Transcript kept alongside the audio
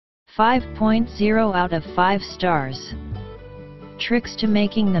5.0 out of 5 stars. Tricks to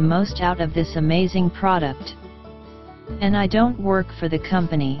making the most out of this amazing product. And I don't work for the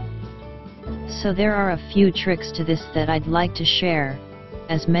company. So there are a few tricks to this that I'd like to share,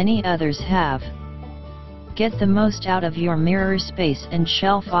 as many others have. Get the most out of your mirror space and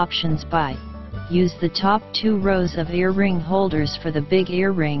shelf options by use the top 2 rows of earring holders for the big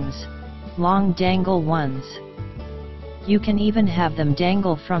earrings, long dangle ones. You can even have them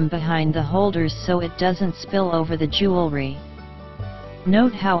dangle from behind the holders so it doesn't spill over the jewelry.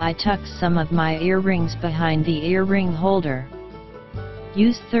 Note how I tuck some of my earrings behind the earring holder.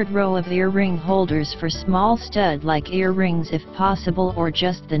 Use 3rd row of earring holders for small stud-like earrings if possible, or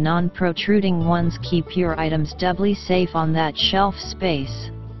just the non-protruding ones. Keep your items doubly safe on that shelf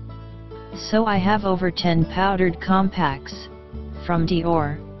space. So I have over 10 powdered compacts, from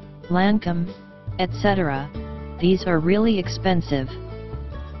Dior, Lancome, etc. These are really expensive.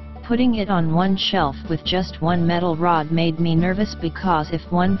 Putting it on one shelf with just one metal rod made me nervous, because if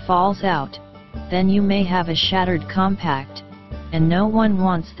one falls out, then you may have a shattered compact, and no one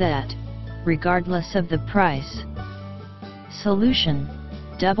wants that, regardless of the price. Solution: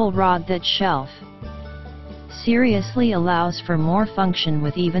 double rod that shelf. Seriously allows for more function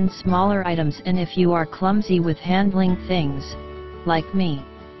with even smaller items, and if you are clumsy with handling things, like me,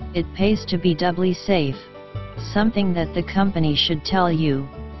 it pays to be doubly safe, something that the company should tell you.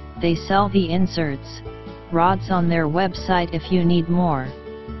 They sell the inserts, rods on their website if you need more.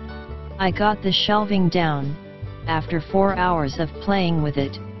 I got the shelving down, after 4 hours of playing with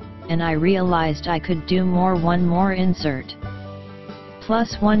it, and I realized I could do more. One more insert,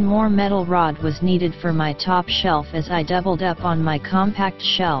 plus one more metal rod was needed for my top shelf, as I doubled up on my compact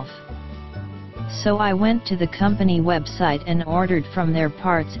shelf. So I went to the company website and ordered from their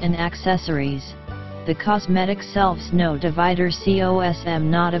parts and accessories, the cosmetic shelves no divider COSM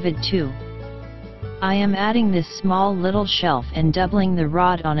not of it too. I am adding this small little shelf and doubling the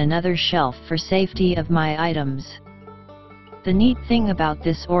rod on another shelf for safety of my items. The neat thing about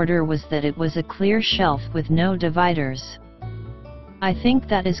this order was that it was a clear shelf with no dividers. I think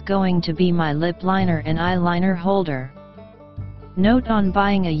that is going to be my lip liner and eyeliner holder. Note on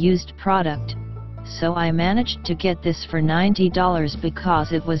buying a used product, so I managed to get this for $90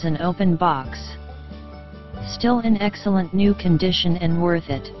 because it was an open box. Still in excellent new condition and worth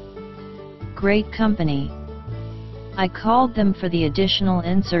it. Great company. I called them for the additional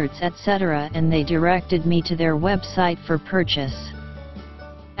inserts etc., and they directed me to their website for purchase.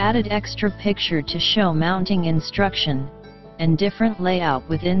 Added extra picture to show mounting instruction, and different layout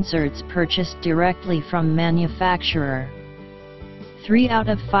with inserts purchased directly from manufacturer. 3 out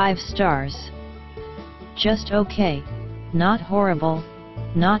of 5 stars. Just okay, not horrible,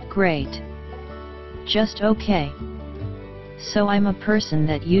 not great. Just okay. So I'm a person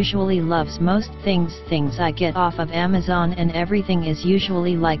that usually loves most things I get off of Amazon, and everything is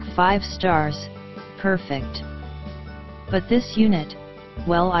usually like 5 stars, perfect. But this unit,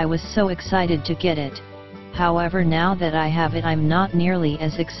 well, I was so excited to get it. However, now that I have it, I'm not nearly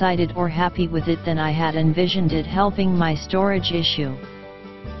as excited or happy with it than I had envisioned it helping my storage issue.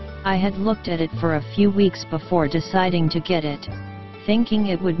 I had looked at it for a few weeks before deciding to get it, thinking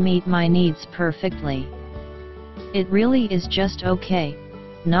it would meet my needs perfectly. It really is just okay,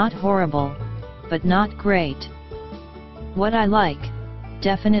 not horrible, but not great. What I like,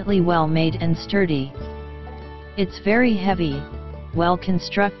 definitely well made and sturdy. It's very heavy, well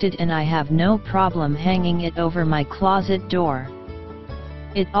constructed, and I have no problem hanging it over my closet door.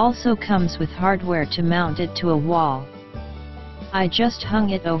 It also comes with hardware to mount it to a wall. I just hung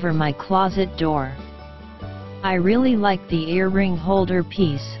it over my closet door. I really like the earring holder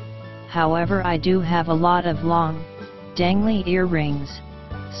piece, however I do have a lot of long, dangly earrings,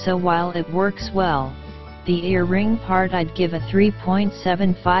 so while it works well, the earring part I'd give a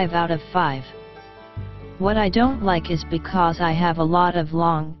 3.75 out of 5. What I don't like is because I have a lot of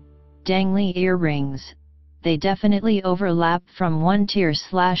long, dangly earrings, they definitely overlap from one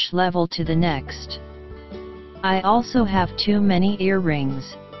tier/level to the next. I also have too many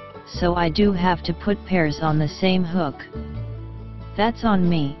earrings, so I do have to put pairs on the same hook. That's on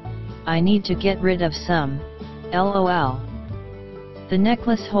me, I need to get rid of some, LOL. The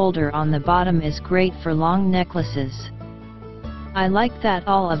necklace holder on the bottom is great for long necklaces. I like that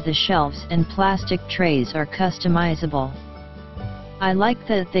all of the shelves and plastic trays are customizable. I like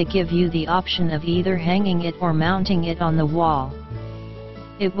that they give you the option of either hanging it or mounting it on the wall.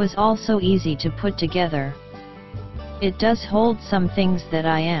 It was also easy to put together. It does hold some things that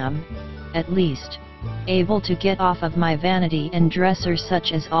I am, at least, able to get off of my vanity and dresser,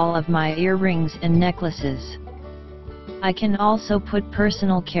 such as all of my earrings and necklaces. I can also put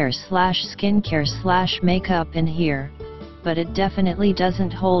personal care / skincare / makeup in here, but it definitely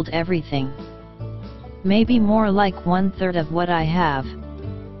doesn't hold everything. Maybe more like 1/3 of what I have.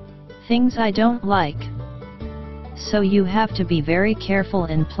 Things I don't like. So you have to be very careful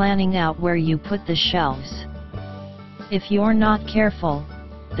in planning out where you put the shelves. If you're not careful,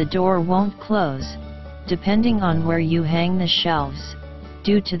 the door won't close, depending on where you hang the shelves,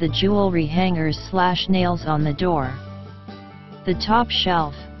 due to the jewelry hangers / nails on the door. The top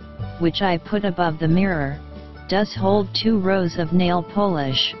shelf, which I put above the mirror, does hold 2 rows of nail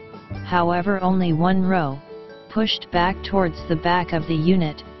polish, however only 1 row, pushed back towards the back of the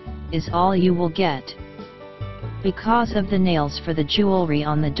unit, is all you will get. Because of the nails for the jewelry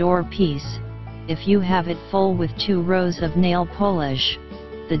on the door piece, if you have it full with 2 rows of nail polish,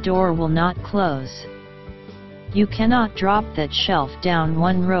 the door will not close. You cannot drop that shelf down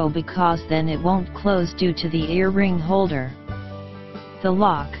 1 row because then it won't close due to the earring holder. The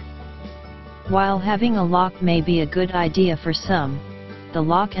lock. While having a lock may be a good idea for some, the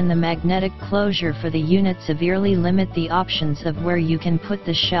lock and the magnetic closure for the unit severely limit the options of where you can put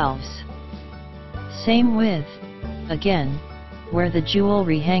the shelves. Same with, again, where the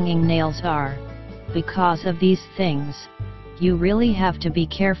jewelry hanging nails are. Because of these things, you really have to be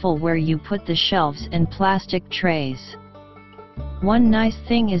careful where you put the shelves and plastic trays. One nice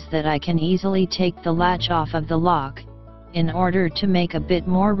thing is that I can easily take the latch off of the lock, in order to make a bit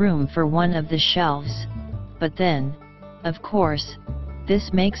more room for one of the shelves, but then, of course,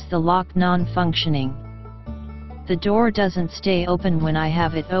 this makes the lock non-functioning. The door doesn't stay open when I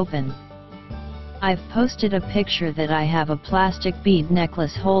have it open. I've posted a picture that I have a plastic bead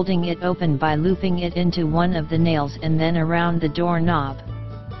necklace holding it open by looping it into one of the nails and then around the doorknob.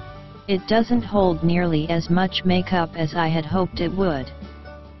 It doesn't hold nearly as much makeup as I had hoped it would.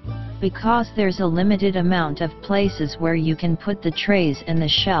 Because there's a limited amount of places where you can put the trays and the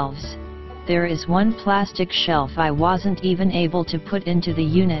shelves, there is one plastic shelf I wasn't even able to put into the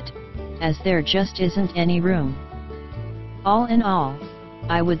unit, as there just isn't any room. All in all,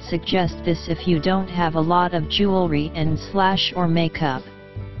 I would suggest this if you don't have a lot of jewelry and / or makeup.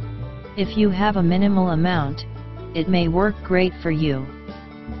 If you have a minimal amount, it may work great for you.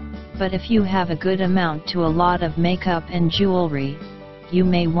 But if you have a good amount to a lot of makeup and jewelry, you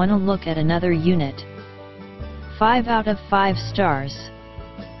may want to look at another unit. 5 out of 5 stars.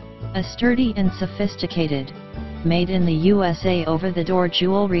 A sturdy and sophisticated, made in the USA over-the-door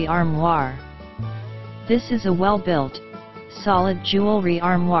jewelry armoire. This is a well-built, solid jewelry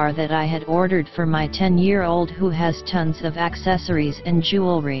armoire that I had ordered for my 10-year-old who has tons of accessories and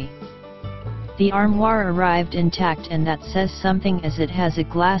jewelry. The armoire arrived intact, and that says something as it has a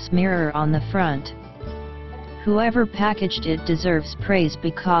glass mirror on the front. Whoever packaged it deserves praise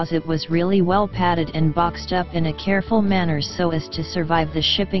because it was really well padded and boxed up in a careful manner so as to survive the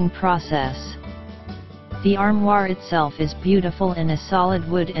shipping process. The armoire itself is beautiful in a solid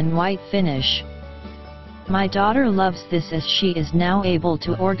wood and white finish. My daughter loves this as she is now able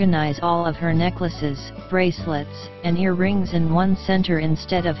to organize all of her necklaces, bracelets, and earrings in one center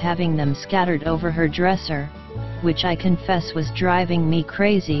instead of having them scattered over her dresser, which I confess was driving me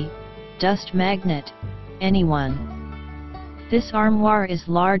crazy. Dust magnet. Anyone. This armoire is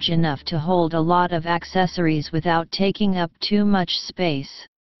large enough to hold a lot of accessories without taking up too much space.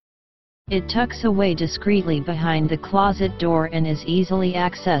 It tucks away discreetly behind the closet door and is easily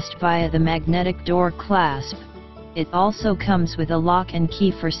accessed via the magnetic door clasp. It also comes with a lock and key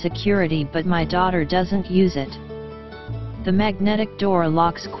for security, but my daughter doesn't use it. The magnetic door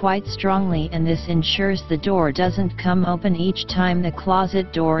locks quite strongly, and this ensures the door doesn't come open each time the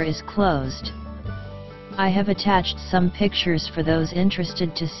closet door is closed. I have attached some pictures for those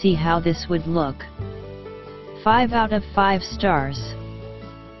interested to see how this would look. 5 out of 5 stars.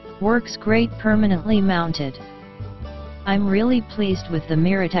 Works great permanently mounted. I'm really pleased with the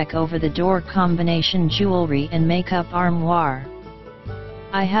Mirrotek over-the-door combination jewelry and makeup armoire.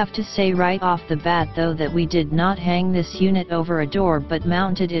 I have to say right off the bat though that we did not hang this unit over a door but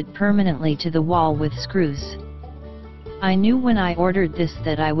mounted it permanently to the wall with screws. I knew when I ordered this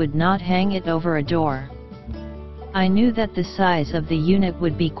that I would not hang it over a door. I knew that the size of the unit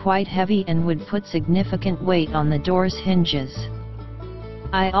would be quite heavy and would put significant weight on the door's hinges.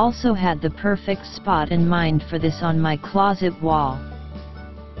 I also had the perfect spot in mind for this on my closet wall.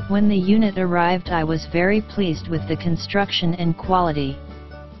 When the unit arrived, I was very pleased with the construction and quality.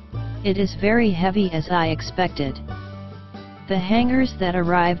 It is very heavy as I expected. The hangers that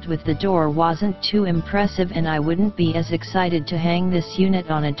arrived with the door wasn't too impressive, and I wouldn't be as excited to hang this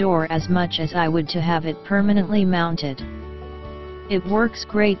unit on a door as much as I would to have it permanently mounted. It works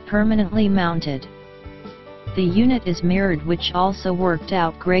great permanently mounted. The unit is mirrored, which also worked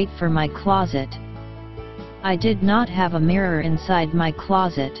out great for my closet. I did not have a mirror inside my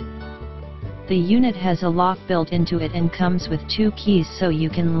closet. The unit has a lock built into it and comes with 2 keys so you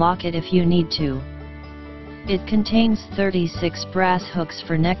can lock it if you need to. It contains 36 brass hooks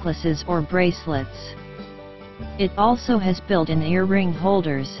for necklaces or bracelets. It also has built-in earring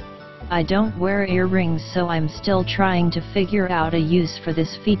holders. I don't wear earrings, so I'm still trying to figure out a use for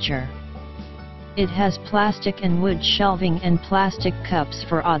this feature. It has plastic and wood shelving and plastic cups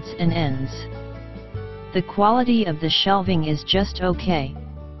for odds and ends. The quality of the shelving is just okay.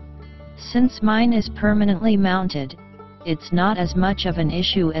 Since mine is permanently mounted, it's not as much of an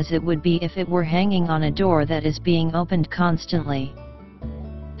issue as it would be if it were hanging on a door that is being opened constantly.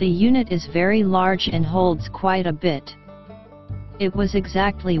 The unit is very large and holds quite a bit. It was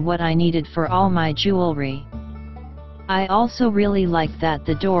exactly what I needed for all my jewelry. I also really like that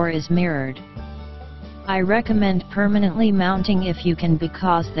the door is mirrored. I recommend permanently mounting if you can,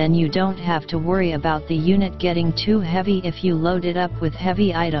 because then you don't have to worry about the unit getting too heavy if you load it up with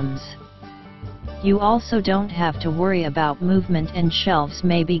heavy items. You also don't have to worry about movement and shelves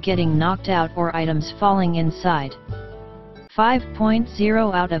maybe getting knocked out or items falling inside.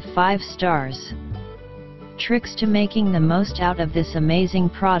 5.0 out of 5 stars. Tricks to making the most out of this amazing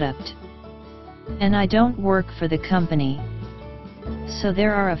product. And I don't work for the company, so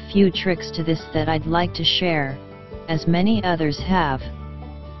there are a few tricks to this that I'd like to share, as many others have.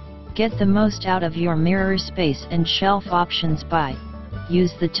 Get the most out of your mirror space and shelf options by: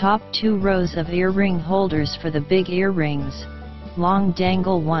 use the top 2 rows of earring holders for the big earrings, long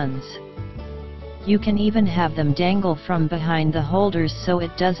dangle ones. You can even have them dangle from behind the holders so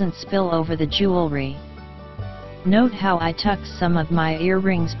it doesn't spill over the jewelry. Note how I tuck some of my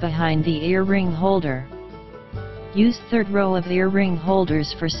earrings behind the earring holder. Use 3rd row of earring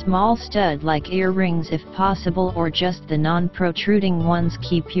holders for small stud-like earrings if possible, or just the non-protruding ones.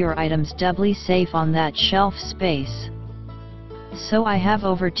 Keep your items doubly safe on that shelf space. So I have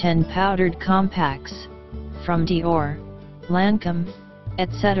over 10 powdered compacts, from Dior, Lancome,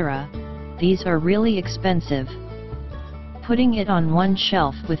 etc. These are really expensive. Putting it on one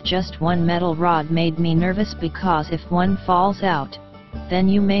shelf with just one metal rod made me nervous, because if one falls out, then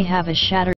you may have a shattered